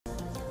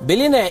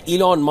Billionaire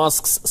Elon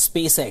Musk's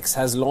SpaceX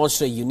has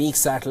launched a unique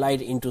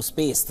satellite into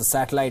space. The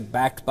satellite,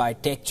 backed by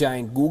tech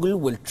giant Google,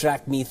 will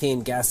track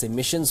methane gas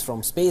emissions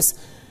from space,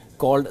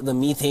 called the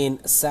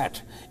Methane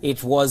Sat.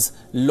 It was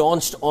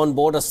launched on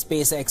board a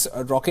SpaceX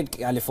rocket,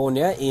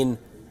 California, in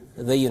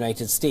the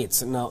United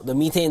States. Now, the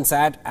Methane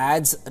Sat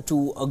adds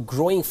to a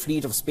growing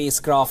fleet of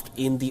spacecraft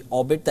in the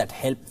orbit that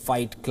help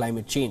fight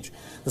climate change.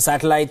 The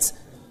satellites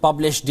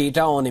publish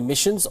data on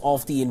emissions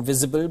of the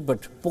invisible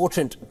but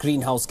potent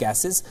greenhouse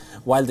gases,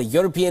 while the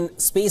European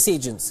Space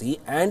Agency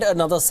and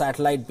another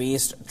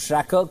satellite-based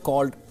tracker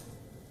called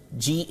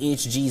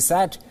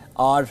GHGSat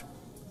are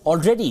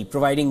already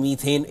providing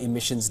methane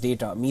emissions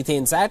data.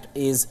 Methane Sat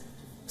is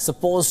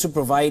supposed to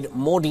provide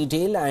more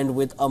detail and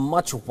with a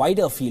much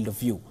wider field of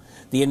view.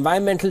 The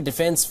Environmental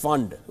Defense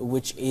Fund,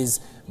 which is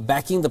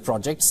backing the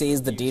project,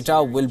 says the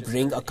data will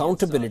bring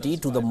accountability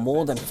to the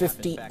more than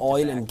 50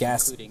 oil and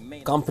gas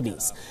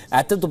companies.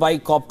 At the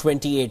Dubai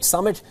COP28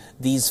 summit,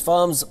 these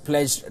firms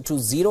pledged to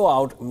zero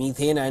out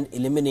methane and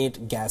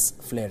eliminate gas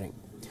flaring.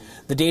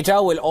 The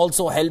data will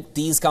also help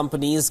these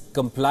companies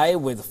comply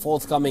with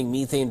forthcoming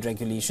methane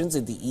regulations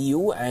in the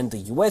EU and the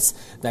US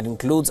that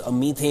includes a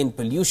methane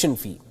pollution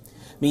fee.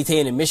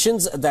 Methane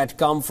emissions that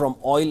come from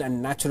oil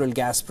and natural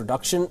gas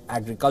production,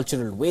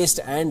 agricultural waste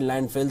and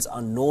landfills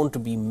are known to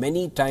be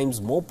many times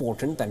more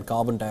potent than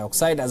carbon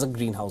dioxide as a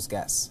greenhouse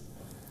gas.